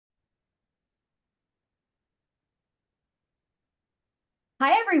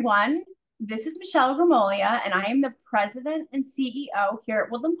Hi, everyone. This is Michelle Gramoglia, and I am the president and CEO here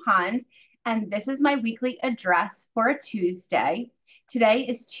at Woodland Pond. And this is my weekly address for a Tuesday. Today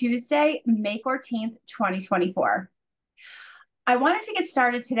is Tuesday, May 14th, 2024. I wanted to get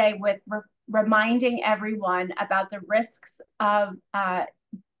started today with reminding everyone about the risks of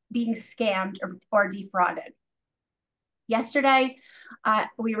being scammed or defrauded. Yesterday,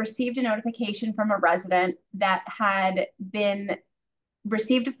 we received a notification from a resident that had been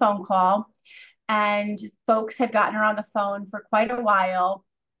received a phone call and folks had gotten her on the phone for quite a while.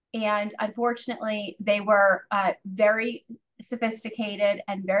 And unfortunately, they were very sophisticated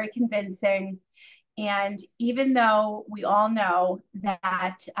and very convincing. And even though we all know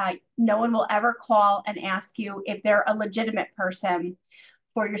that no one will ever call and ask you if they're a legitimate person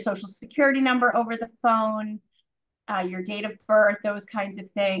for your social security number over the phone, your date of birth, those kinds of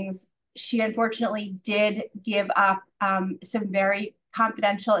things, she unfortunately did give up some very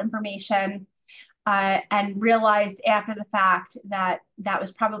confidential information and realized after the fact that that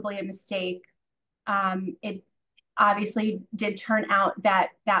was probably a mistake. It obviously did turn out that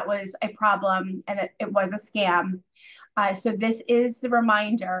that was a problem and that it was a scam. So this is the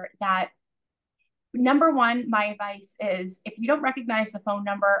reminder that number one, my advice is if you don't recognize the phone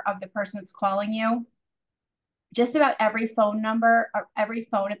number of the person that's calling you, just about every phone number or every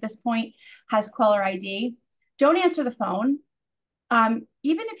phone at this point has caller ID. Don't answer the phone.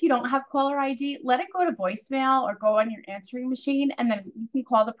 Even if you don't have caller ID, let it go to voicemail or go on your answering machine, and then you can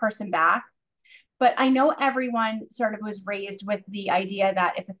call the person back. But I know everyone sort of was raised with the idea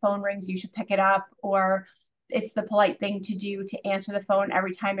that if the phone rings, you should pick it up, or it's the polite thing to do to answer the phone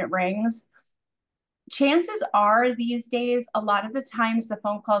every time it rings. Chances are these days, a lot of the times the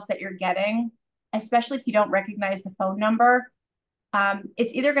phone calls that you're getting, especially if you don't recognize the phone number,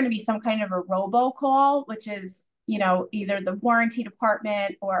 it's either going to be some kind of a robocall, which is, either the warranty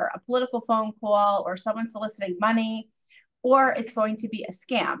department or a political phone call or someone soliciting money, or it's going to be a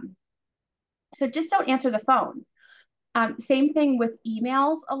scam. So just don't answer the phone. Same thing with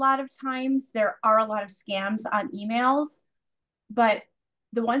emails. A lot of times there are a lot of scams on emails, but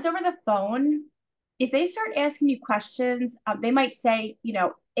the ones over the phone, if they start asking you questions, they might say,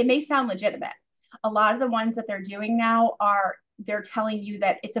 it may sound legitimate. A lot of the ones that they're doing now are they're telling you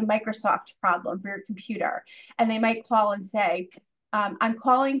that it's a Microsoft problem for your computer. And they might call and say, I'm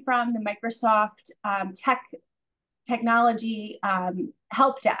calling from the Microsoft technology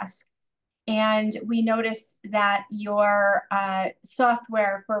help desk. And we noticed that your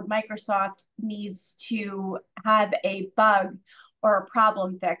software for Microsoft needs to have a bug or a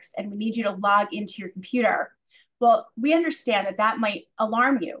problem fixed, and we need you to log into your computer. Well, we understand that that might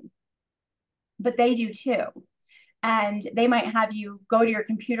alarm you, but they do too. And they might have you go to your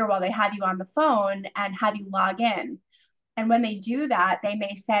computer while they have you on the phone and have you log in. And when they do that, they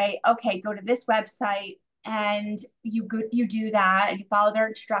may say, okay, go to this website, and you do that and you follow their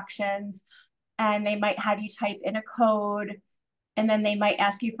instructions, and they might have you type in a code, and then they might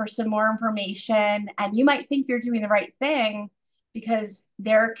ask you for some more information, and you might think you're doing the right thing because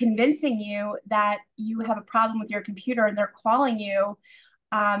they're convincing you that you have a problem with your computer and they're calling you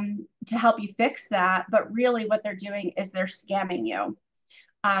to help you fix that. But really what they're doing is they're scamming you.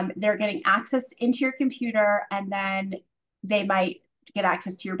 They're getting access into your computer, and then they might get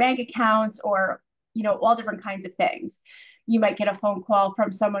access to your bank accounts or, all different kinds of things. You might get a phone call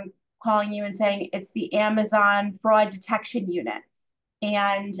from someone calling you and saying it's the Amazon fraud detection unit.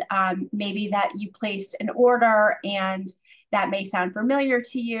 And maybe that you placed an order and that may sound familiar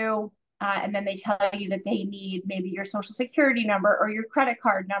to you. And then they tell you that they need maybe your social security number or your credit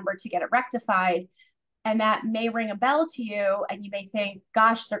card number to get it rectified. And that may ring a bell to you. And you may think,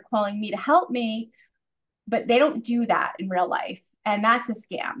 gosh, they're calling me to help me. But they don't do that in real life. And that's a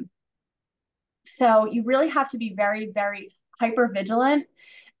scam. So you really have to be very, very hyper vigilant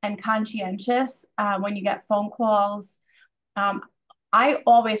and conscientious when you get phone calls. I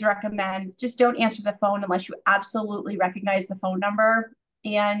always recommend just don't answer the phone unless you absolutely recognize the phone number.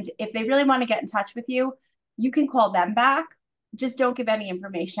 And if they really want to get in touch with you, you can call them back. Just don't give any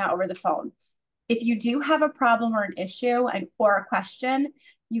information out over the phone. If you do have a problem or an issue or a question,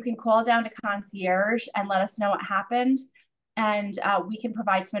 you can call down to concierge and let us know what happened. And we can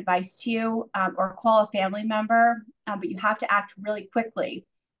provide some advice to you or call a family member. But you have to act really quickly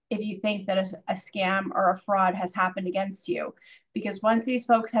if you think that a scam or a fraud has happened against you. Because once these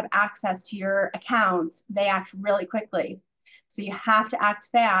folks have access to your accounts, they act really quickly. So you have to act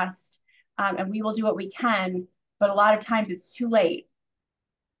fast, and we will do what we can. But a lot of times it's too late.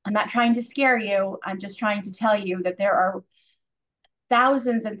 I'm not trying to scare you. I'm just trying to tell you that there are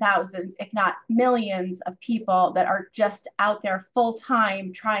thousands and thousands, if not millions of people that are just out there full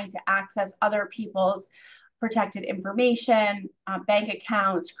time trying to access other people's protected information, bank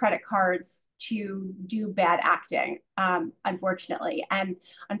accounts, credit cards to do bad acting, unfortunately. And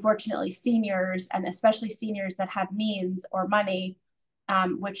unfortunately, seniors, and especially seniors that have means or money,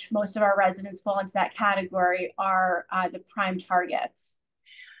 which most of our residents fall into that category, are the prime targets.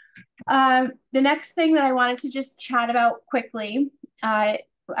 The next thing that I wanted to just chat about quickly,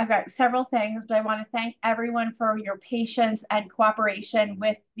 I've got several things, but I want to thank everyone for your patience and cooperation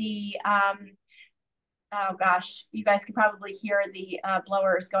with the, oh gosh, you guys can probably hear the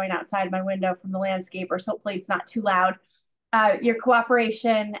blowers going outside my window from the landscapers. Hopefully it's not too loud. Your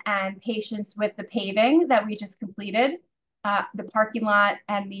cooperation and patience with the paving that we just completed. The parking lot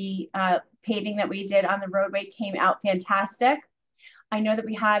and the paving that we did on the roadway came out fantastic. I know that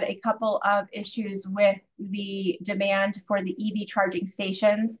we had a couple of issues with the demand for the EV charging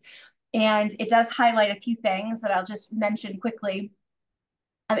stations, and it does highlight a few things that I'll just mention quickly.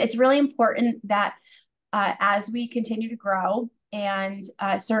 It's really important that as we continue to grow, and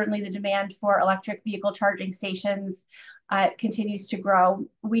certainly the demand for electric vehicle charging stations continues to grow,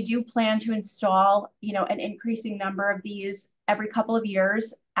 we do plan to install, an increasing number of these every couple of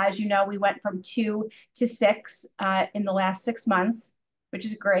years. As you know, we went from 2 to 6 in the last 6 months, which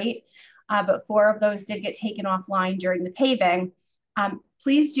is great. But 4 of those did get taken offline during the paving.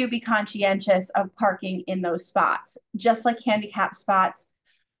 Please do be conscientious of parking in those spots. Just like handicap spots,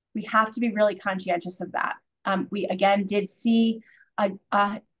 we have to be really conscientious of that. We again did see a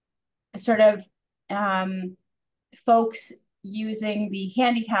sort of folks using the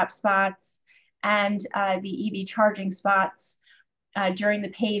handicap spots and the EV charging spots during the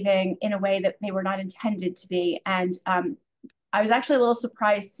paving in a way that they were not intended to be. And I was actually a little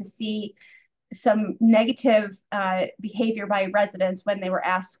surprised to see some negative behavior by residents when they were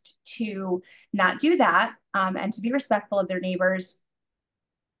asked to not do that and to be respectful of their neighbors.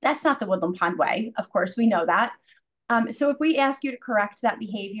 That's not the Woodland Pond way. Of course, we know that. So if we ask you to correct that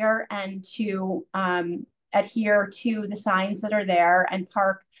behavior and to adhere to the signs that are there and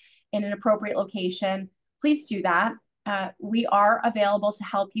park in an appropriate location, please do that. We are available to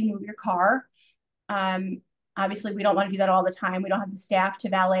help you move your car. Obviously, we don't want to do that all the time. We don't have the staff to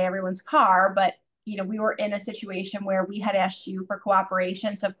valet everyone's car, but we were in a situation where we had asked you for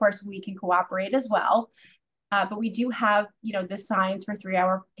cooperation. So of course we can cooperate as well. But we do have, the signs for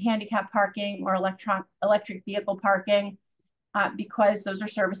 3-hour handicap parking or electric vehicle parking because those are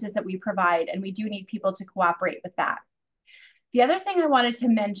services that we provide, and we do need people to cooperate with that. The other thing I wanted to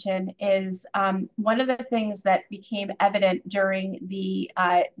mention is one of the things that became evident during the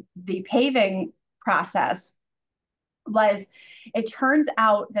paving process was it turns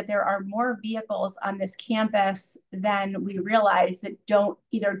out that there are more vehicles on this campus than we realize that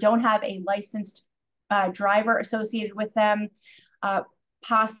either don't have a licensed driver associated with them.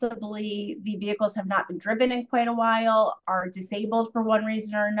 Possibly the vehicles have not been driven in quite a while, are disabled for one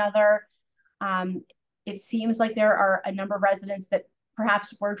reason or another. It seems like there are a number of residents that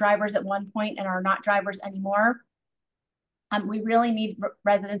perhaps were drivers at one point and are not drivers anymore. We really need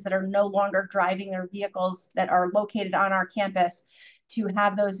residents that are no longer driving their vehicles that are located on our campus to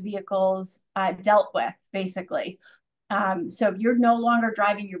have those vehicles dealt with, basically. So if you're no longer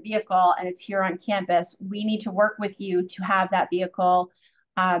driving your vehicle and it's here on campus, we need to work with you to have that vehicle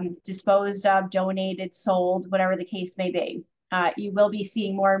disposed of, donated, sold, whatever the case may be. You will be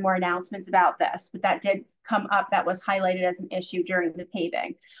seeing more and more announcements about this, but that did come up. That was highlighted as an issue during the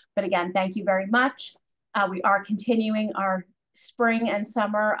paving. But again, thank you very much. We are continuing our spring and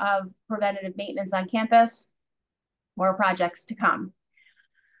summer of preventative maintenance on campus. More projects to come.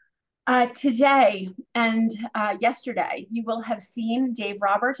 Today and yesterday, you will have seen Dave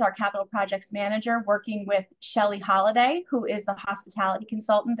Roberts, our capital projects manager, working with Shelly Holiday, who is the hospitality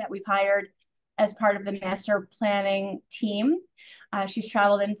consultant that we've hired as part of the master planning team. She's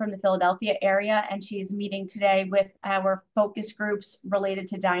traveled in from the Philadelphia area, and she's meeting today with our focus groups related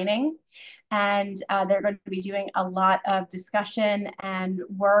to dining. And they're going to be doing a lot of discussion and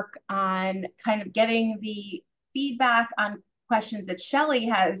work on kind of getting the feedback on questions that Shelly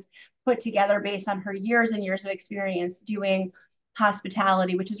has put together based on her years and years of experience doing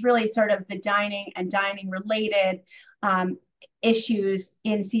hospitality, which is really sort of the dining and dining related issues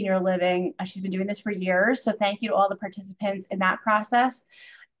in senior living. She's been doing this for years. So thank you to all the participants in that process,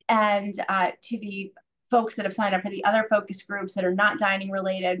 and to the folks that have signed up for the other focus groups that are not dining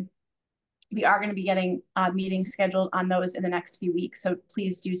related. We are going to be getting meetings scheduled on those in the next few weeks, so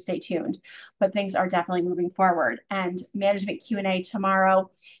please do stay tuned. But things are definitely moving forward. And management Q&A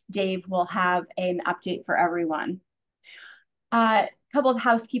tomorrow, Dave will have an update for everyone. couple of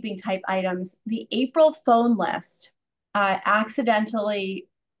housekeeping type items. The April phone list accidentally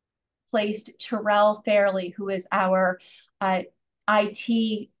placed Terrell Fairley, who is our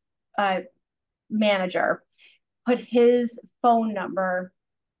IT manager, put his phone number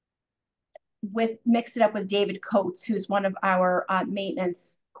mixed it up with David Coates, who's one of our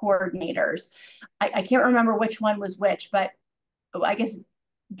maintenance coordinators. I can't remember which one was which, but I guess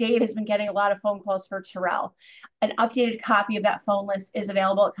Dave has been getting a lot of phone calls for Terrell. An updated copy of that phone list is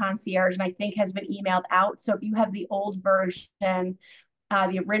available at Concierge and I think has been emailed out. So if you have the old version,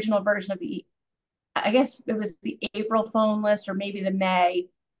 the original version of I guess it was the April phone list or maybe the May,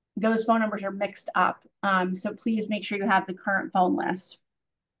 those phone numbers are mixed up. So please make sure you have the current phone list.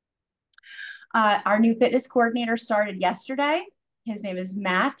 Our new fitness coordinator started yesterday. His name is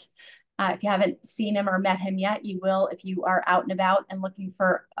Matt. If you haven't seen him or met him yet, you will if you are out and about and looking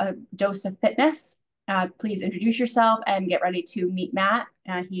for a dose of fitness. Please introduce yourself and get ready to meet Matt.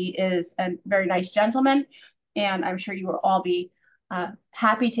 He is a very nice gentleman, and I'm sure you will all be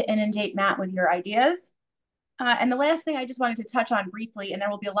happy to inundate Matt with your ideas. And the last thing I just wanted to touch on briefly, and there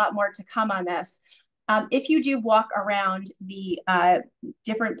will be a lot more to come on this, if you do walk around the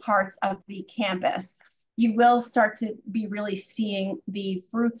different parts of the campus, you will start to be really seeing the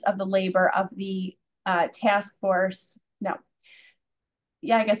fruits of the labor of the task force. No,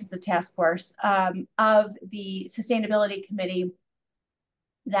 yeah, I guess it's a task force of the sustainability committee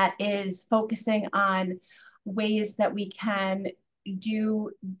that is focusing on ways that we can do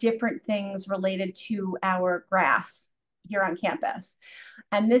different things related to our grass here on campus.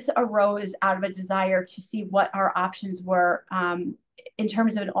 And this arose out of a desire to see what our options were in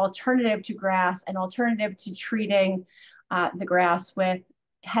terms of an alternative to grass, an alternative to treating the grass with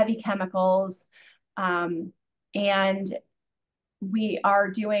heavy chemicals. And we are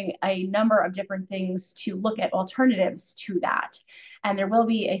doing a number of different things to look at alternatives to that. And there will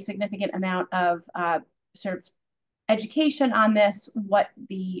be a significant amount of sort of education on this, what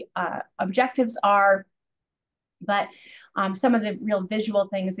the objectives are. But some of the real visual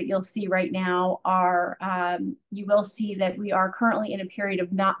things that you'll see right now are, you will see that we are currently in a period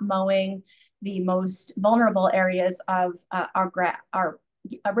of not mowing the most vulnerable areas of our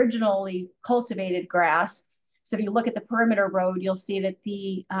originally cultivated grass. So if you look at the perimeter road, you'll see that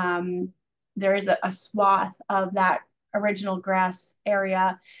there is a swath of that original grass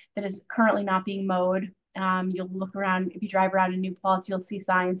area that is currently not being mowed. You'll look around, if you drive around in New Paltz, you'll see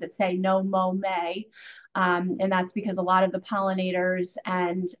signs that say no mow May. And that's because a lot of the pollinators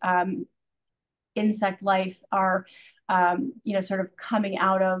and insect life are, sort of coming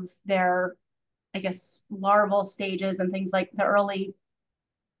out of their, I guess, larval stages and things like the early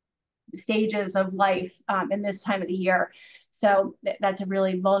stages of life in this time of the year. So that's a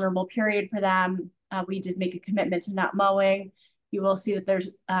really vulnerable period for them. We did make a commitment to not mowing. You will see that there's,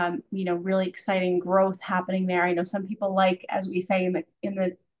 really exciting growth happening there. I know some people like, as we say in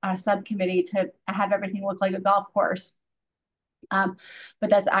the subcommittee, to have everything look like a golf course. But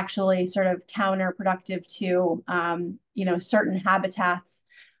that's actually sort of counterproductive to, certain habitats.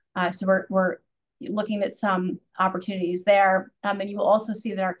 So we're looking at some opportunities there. And you will also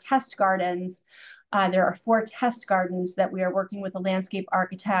see that our test gardens, there are 4 test gardens that we are working with a landscape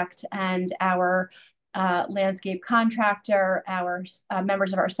architect and our landscape contractor, our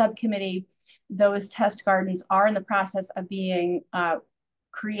members of our subcommittee. Those test gardens are in the process of being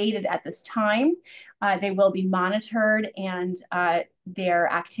created at this time. They will be monitored and their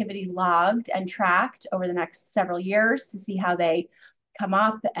activity logged and tracked over the next several years to see how they come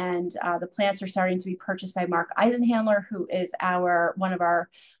up. And the plants are starting to be purchased by Mark Eisenhandler, who is one of our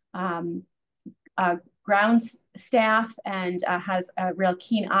grounds staff and has a real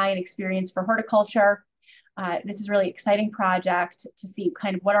keen eye and experience for horticulture. This is a really exciting project to see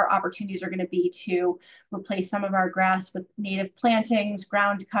kind of what our opportunities are going to be to replace some of our grass with native plantings,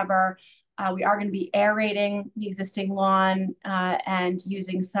 ground cover. We are going to be aerating the existing lawn and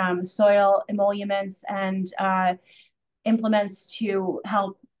using some soil emoluments and implements to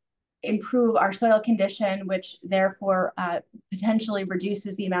help improve our soil condition, which therefore potentially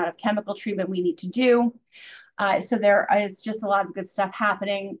reduces the amount of chemical treatment we need to do. So there is just a lot of good stuff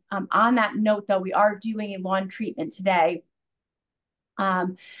happening. On that note, though, we are doing a lawn treatment today.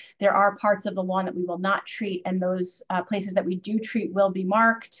 There are parts of the lawn that we will not treat, and those places that we do treat will be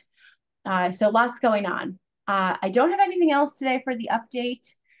marked. So lots going on. I don't have anything else today for the update.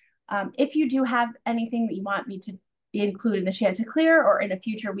 If you do have anything that you want me to include in the Chanticleer or in a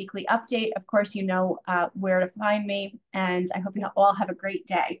future weekly update, of course, you know where to find me. And I hope you all have a great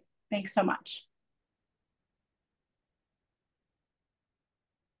day. Thanks so much.